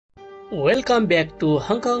Welcome back to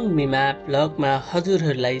Hong Kong मिमा ब्लगमा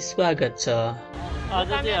हजुरहरूलाई स्वागत छ। आज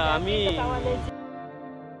चाहिँ हामी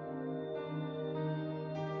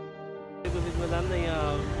बिचमा जाँदा यहाँ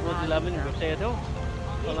बोजुलाई पनि भेटेका थियौँ।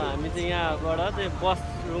 अब हामी चाहिँ यहाँबाट चाहिँ बस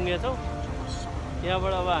रुँगेछौँ।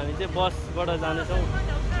 यहाँबाट अब हामी चाहिँ बसबाट जानेछौँ।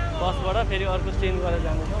 बसबाट फेरि अर्को चेन्ज गरेर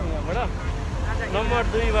जानेछौँ। यहाँबाट नम्बर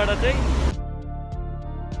 2बाट चाहिँ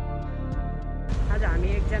आज हामी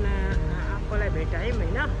एकजना आफूलाई भेटायौँ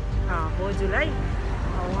होइन, बोजुलाई।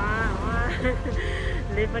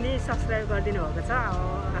 उहाँले पनि सब्सक्राइब गरिदिनु भएको छ।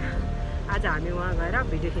 आज हामी उहाँ गएर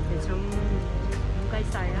भिडियो खिच्नेछौँ।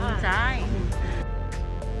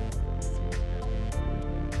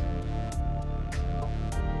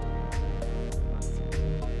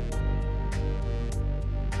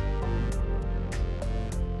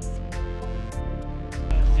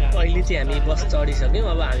 अहिले चाहिँ हामी बस चढिसक्यौँ।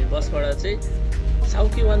 अब हामी बसबाट चाहिँ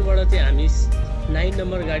साउकी 1बाट चाहिँ हामी 9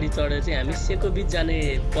 नम्बर गाडी चढेर चाहिँ हामी सेको बीच जाने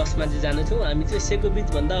बसमा चाहिँ जानेछौँ। हामी चाहिँ सेको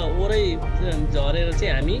बीच भन्दा ओरै झरेर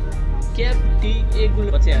चाहिँ हामी क्याब टी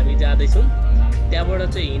एगुलमा चाहिँ हामी जाँदैछौँ। त्यहाँबाट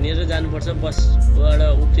चाहिँ हिँडेर जानुपर्छ। बसबाट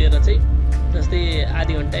उठेर चाहिँ जस्तै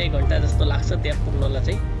आधी घन्टा 1 घन्टा जस्तो लाग्छ त्यहाँ पुग्नलाई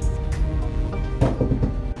चाहिँ।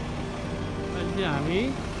 अहिले हामी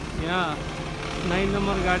यहाँ 9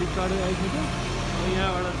 नम्बर गाडी चढेर आइसक्यौँ।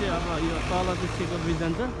 यहाँबाट चाहिँ अब यो तल चाहिँ सेको ब्रिज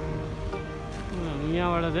जान्छ।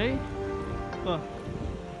 यहाँबाट चाहिँ क्याब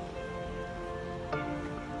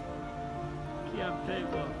चाहिँ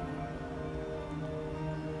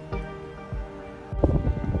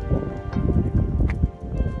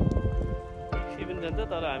ट्याक्सी पनि जान्छ,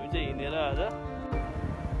 तर हामी चाहिँ हिँडेर आज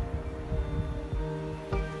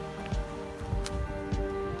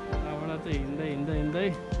यहाँबाट चाहिँ हिँड्दै हिँड्दै हिँड्दै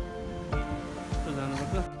यस्तो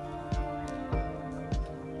जानुपर्छ।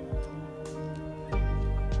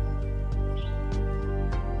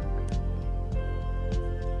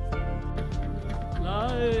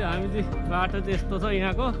 हामी चाहिँ बाटो चाहिँ यस्तो छ।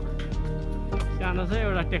 यहाँको सानो छ,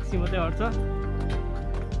 एउटा ट्याक्सी मात्रै अट्छ।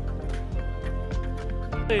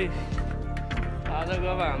 आजको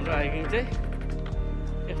अब हाम्रो हाइकिङ चाहिँ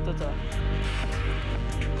यस्तो छ।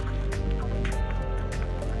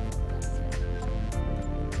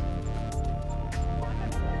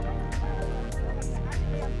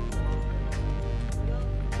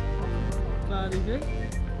 गाडी चाहिँ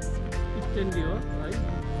स्ट्यान्डी हो है।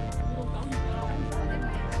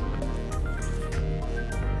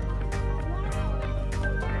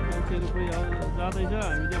 कोही जाँदैछ,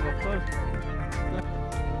 हामी चाहिँ भर्खर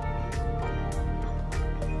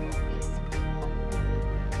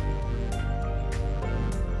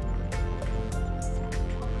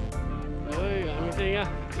हामी चाहिँ यहाँ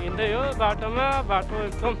हिँड्दै हो बाटोमा। बाटो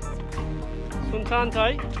एकदम सुनसान छ है।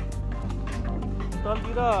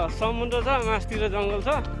 तलतिर समुद्र छ, मासतिर जङ्गल छ।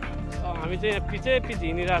 हामी चाहिँ यहाँ पछि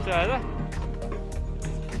हिँडिरहेको छ आज।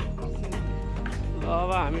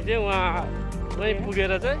 अब हामी चाहिँ वहीँ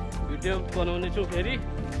पुगेर चाहिँ भिडियो बनाउने छु। फेरि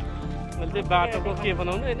मैले चाहिँ बाटोको के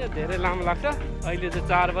बनाउनु होइन, धेरै लामो लाग्छ। अहिले चाहिँ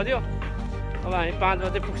 4 बज्यो। अब हामी 5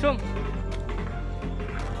 बजे पुग्छौँ।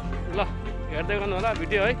 ल हेर्दै गर्नु होला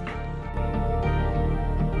भिडियो है।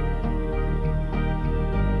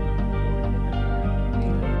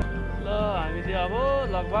 ल हामी चाहिँ अब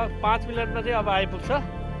लगभग 5 मिनटमा चाहिँ अब आइपुग्छ।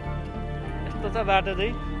 यस्तो छ बाटो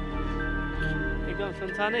चाहिँ, एकदम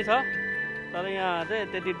सुनसानै छ। तर यहाँ चाहिँ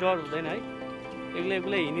त्यति डर हुँदैन है। एक्लै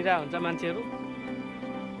हिँडिरहेको हुन्छ मान्छेहरू।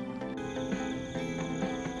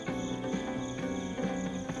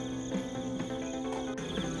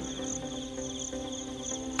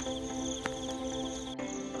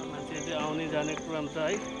 मान्छे चाहिँ आउने जाने क्रम छ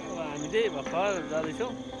है। अब हामी चाहिँ भर्खर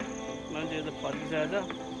जाँदैछौँ। मान्छेहरू त फर्किसकेको छ।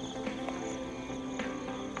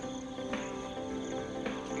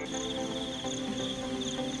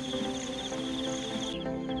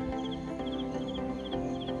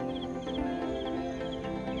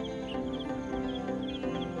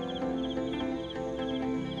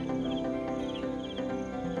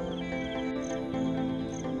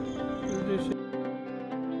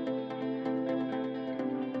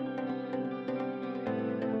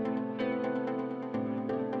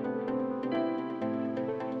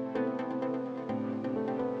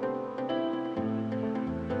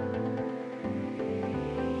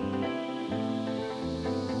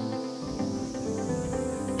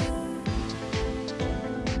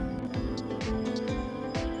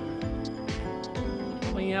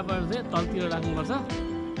 यहाँबाट चाहिँ तलतिर राख्नुपर्छ।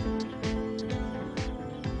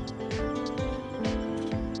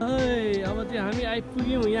 अब चाहिँ हामी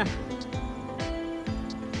आइपुग्यौँ यहाँ।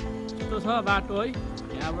 यस्तो छ बाटो है।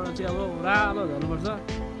 यहाँबाट चाहिँ अब ओह्रालो झर्नुपर्छ।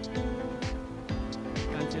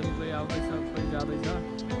 मान्छेहरू कोही आउँदैछ, कोही जाँदैछ।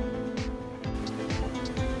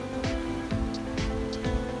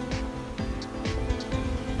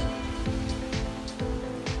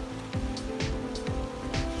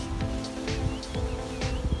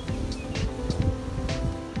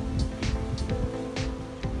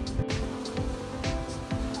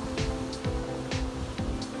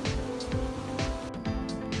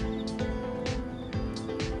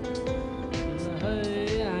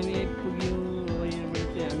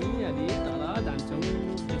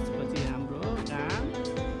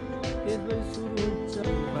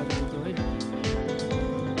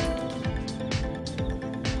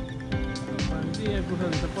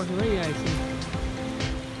 छु है यहाँ एकछिन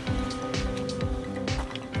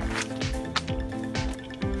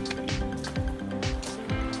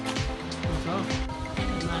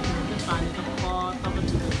पानी त पतपत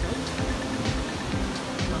दिँदैछ है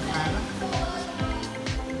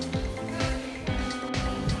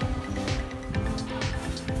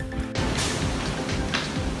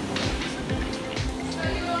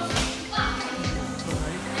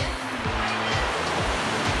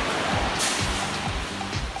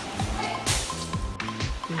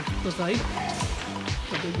बसाएर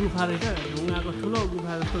है त्यो गुफा रहेछ ढुङ्गाको ठुलो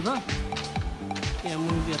गुफा जस्तो छ यहाँ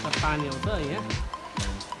मुनि त पानी आउँछ यहाँ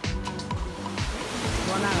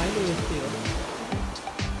बनाएको होइन यस्तै हो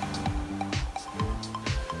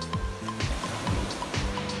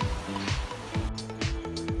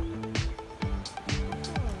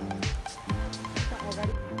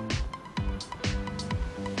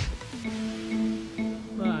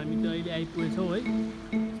हामी त अहिले आइपुगेछौँ है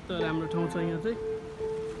यस्तो राम्रो ठाउँ छ यहाँ चाहिँ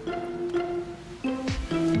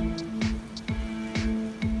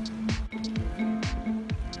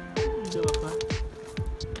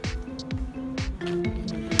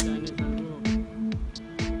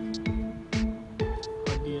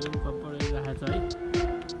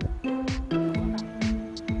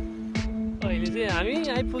हामी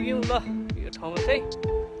आइपुग्यौँ ल यो ठाउँमा चाहिँ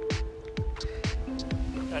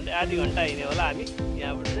झन्डै आधी घन्टा हिँड्यो होला हामी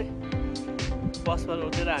यहाँबाट चाहिँ बसमा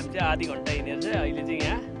उठेर हामी चाहिँ आधी घन्टा हिँडेर चाहिँ अहिले चाहिँ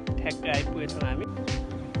यहाँ ठ्याक्कै आइपुगेछौँ हामी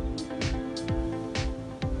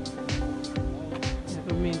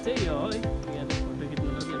यहाँको मेन चाहिँ यो हो है यहाँ चाहिँ फोटो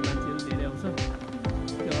खिच्नुलाई चाहिँ मान्छेहरू धेरै आउँछ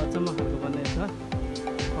त्यो अचम्म खालको बनाएको छ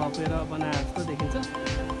थपेर बनाएको जस्तो देखिन्छ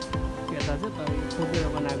यता चाहिँ तपाईँ थोपेर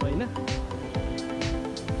बनाएको होइन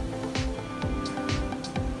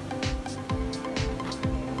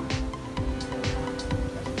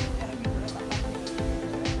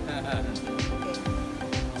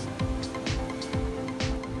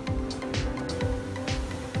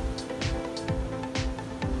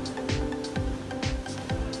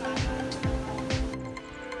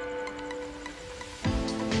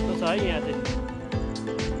है यहाँ चाहिँ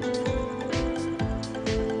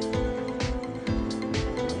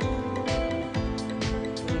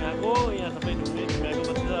ढुङ्गाको यहाँ सबै ढुङ्गाको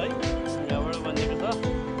बस्छ है ढुङ्गाबाट बनिएको छ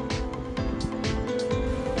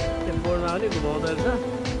त्यो बोर्डमा पनि घुमाउँदो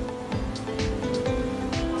रहेछ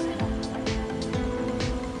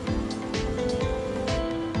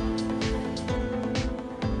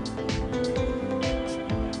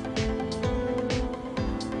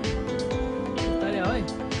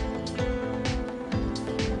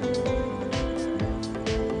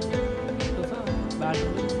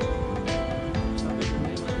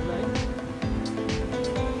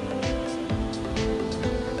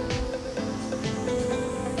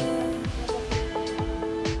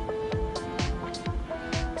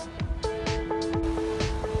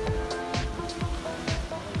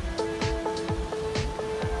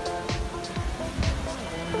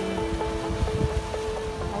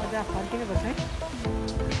फर्किनुपर्छ है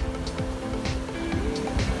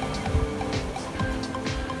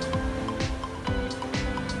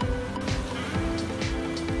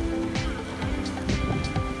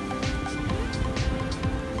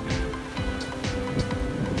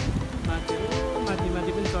माथि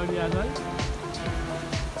माथि पनि चढिरहेको है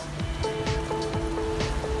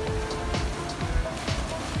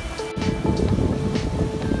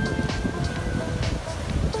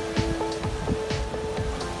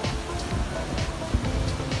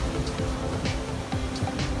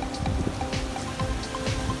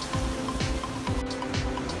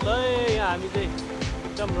यहाँ हामी चाहिँ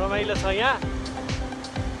एकदम रमाइलो छ यहाँ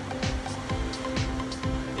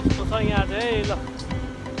यस्तो छ यहाँ चाहिँ ल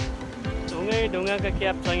ढुङ्गाका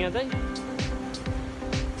क्याप छ यहाँ चाहिँ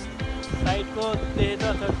साइडको देखेछ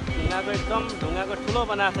ढुङ्गाको एकदम ढुङ्गाको ठुलो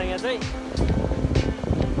बनाएको छ यहाँ चाहिँ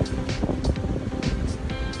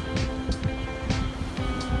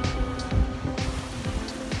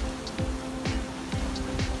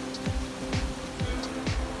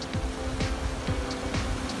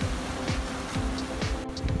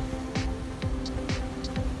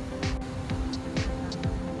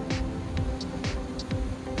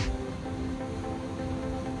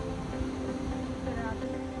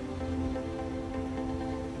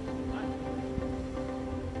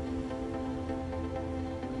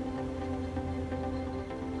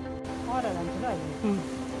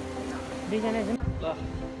ल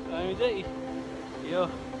हामी चाहिँ यो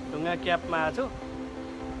ढुङ्गा क्यापमा आएको छु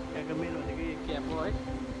यहाँको मेन भनेको यो क्याप हो है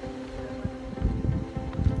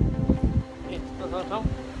यस्तो छ ठाउँ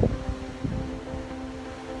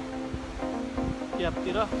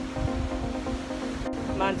क्यापतिर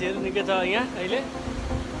मान्छेहरू निकै छ यहाँ अहिले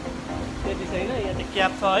त्यति छैन। यहाँ चाहिँ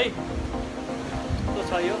क्याब छ है, कस्तो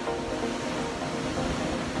छ यो।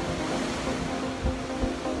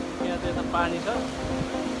 यहाँ चाहिँ यता पानी छ।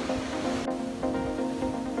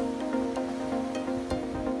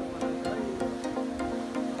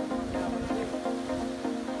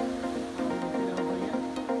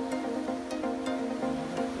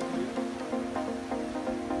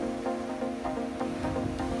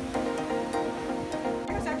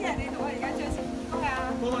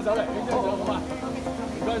走嚟，你真係好啊！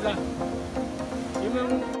唔該晒。點樣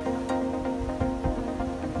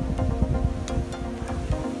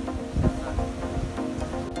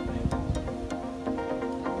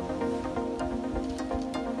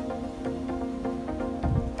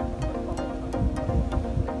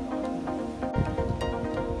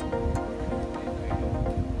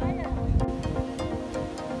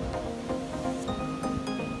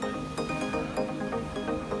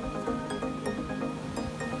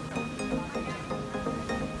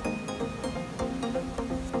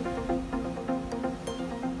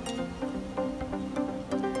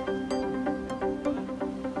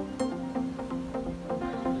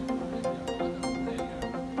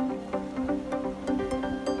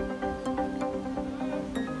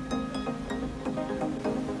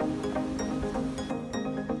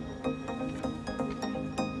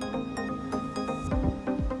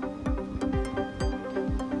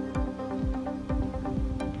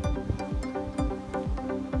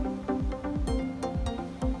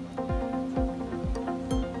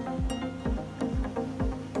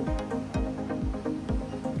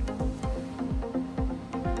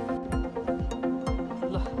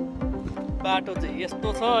？बाटो चाहिँ यस्तो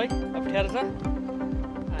छ है, अप्ठ्यारो छ।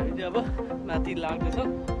 हामी चाहिँ अब माथि लाग्दैछौँ।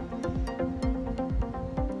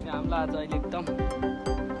 घाम लाग्छ अहिले एकदम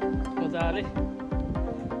मजाले।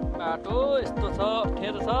 बाटो यस्तो छ,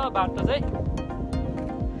 अप्ठ्यारो छ बाटो चाहिँ।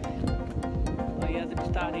 यहाँ चाहिँ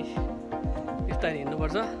बिस्तारै बिस्तारै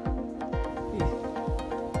हिँड्नुपर्छ।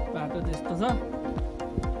 बाटो चाहिँ यस्तो छ।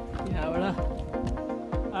 यहाँबाट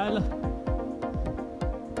आयो ल।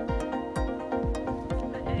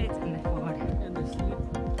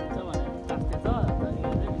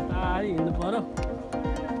 हिँड्नु पर्यो।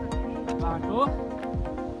 बाटो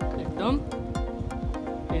एकदम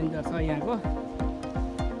डेन्जर छ यहाँको।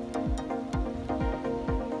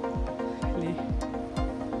 अहिले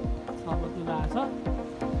 6 बज्नु लागेको छ।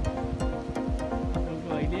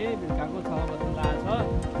 अहिले बेलुकाको 6 बज्नु लागेको छ।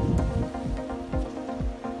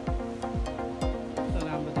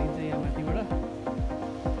 राम्रो देखिन्छ यहाँ माथिबाट।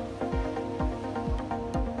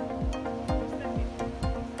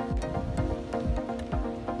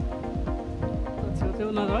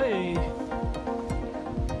 न है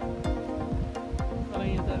तर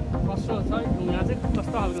यहाँ त कस्तो छ ढुङ्गा चाहिँ कस्तो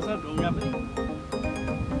खालको छ। ढुङ्गा पनि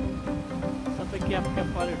सबै क्याप क्याप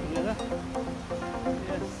पऱ्यो ढुङ्गा त।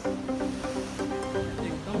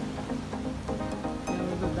 एकदम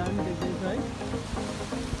यहाँबाट दामी देखिन्छ है।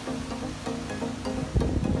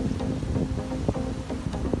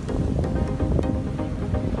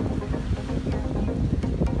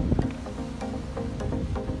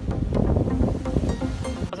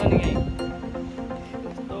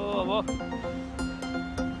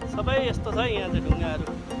 सबै यस्तो छ यहाँ चाहिँ ढुङ्गाहरू।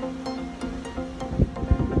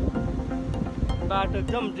 बाटो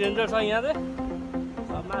एकदम डेन्जर छ यहाँ चाहिँ।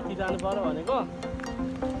 अब माथि जानु पर्यो भनेको।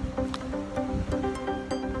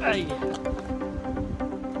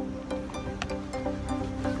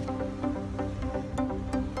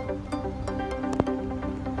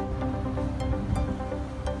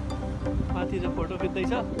 माथि चाहिँ फोटो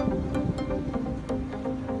खिच्दैछ।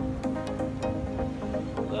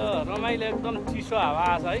 रमाइलो एकदम चिसो हावा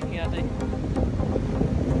आछ है यहाँ चाहिँ।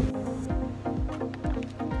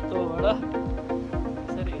 तँबाट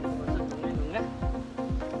यसरी हिँड्नुपर्छ ढुङ्गा।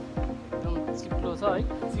 एकदम चिप्लो छ है।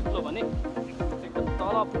 चिप्लो भने एकदम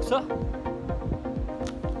तल पुग्छ।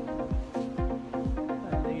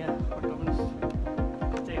 अहिले यहाँ फोटो पनि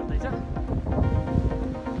चाहिँ हुँदैछ।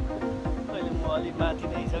 अहिले म अलिक माथि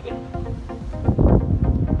भइसकेँ।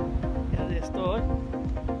 यहाँ चाहिँ यस्तो है।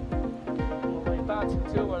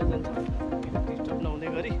 छेउबाट जान्छ डिस्टर्ब नहुने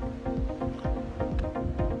गरी।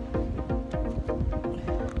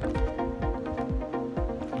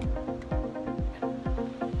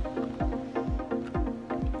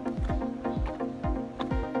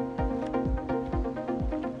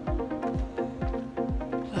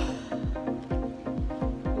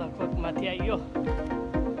 लगभग माथि आइयो।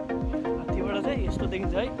 माथिबाट चाहिँ यस्तो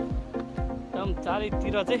देखिन्छ है। एकदम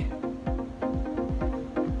चारैतिर चाहिँ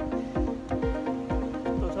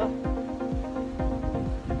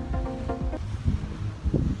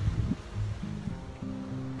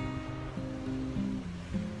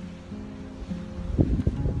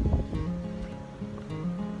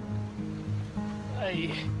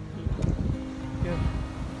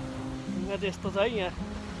यहाँ चाहिँ यस्तो छ है यहाँ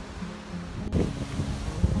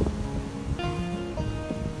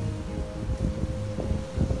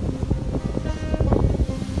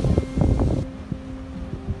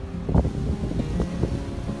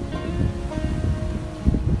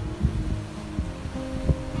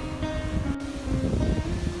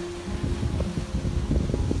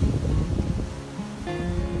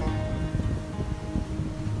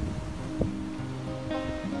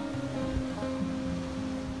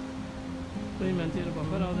कोही मान्छेहरू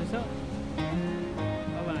भर्खर आउँदैछ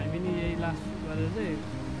अब हामी नि यही लास्ट गरेर चाहिँ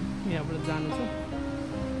यहाँबाट जानु छ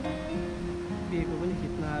बिहेको पनि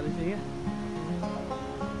खिच्न आएछ यहाँ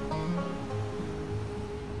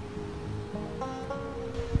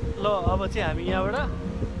ल अब चाहिँ हामी यहाँबाट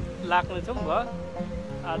लाग्नेछौँ भयो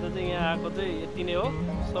आज चाहिँ यहाँ आएको चाहिँ यति नै हो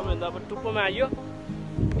सबैभन्दा अब टुप्पोमा आइयो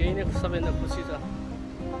यही नै सबैभन्दा खुसी छ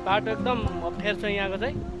बाटो एकदम अप्ठ्यारो छ यहाँको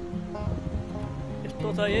चाहिँ यस्तो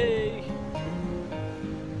छ यही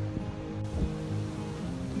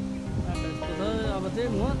अब चाहिँ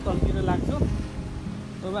म तल्तिर लाग्छु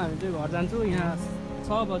अब हामी चाहिँ घर जान्छौँ यहाँ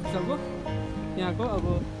 6 बजीसम्म यहाँको अब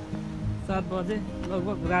 7 बजे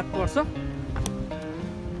लगभग रात पर्छ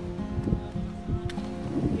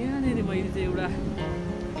यहाँनिर मैले चाहिँ एउटा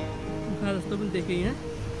गुफा जस्तो पनि देखेँ यहाँ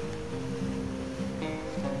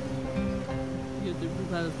यो चाहिँ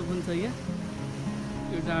गुफा जस्तो पनि छ यहाँ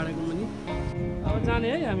यो डाँडाको पनि अब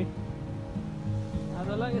जाने है हामी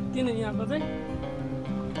आजलाई यति नै यहाँको चाहिँ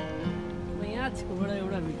छेउबाट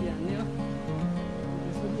एउटा भिडियो हान्ने हो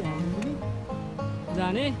त्यसपछि हामी पनि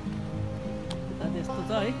जाने त्यस्तो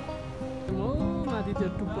छ है म माथि त्यो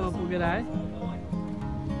टुप्पोमा पुगेर आएँ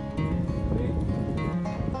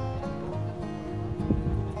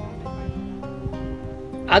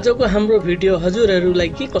आजको हाम्रो भिडियो हजुरहरूलाई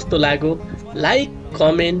के कस्तो लाग्यो like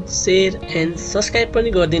comment share and subscribe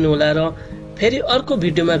पनि गरिदिनु होला र फेरि अर्को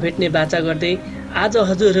भिडियोमा भेट्ने बाचा गर्दै आज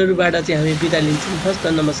हजुरहरूबाट चाहिँ हामी बिदा लिन्छौँ हस्त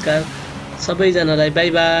नमस्कार सबैजनालाई बाई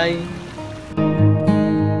बाई।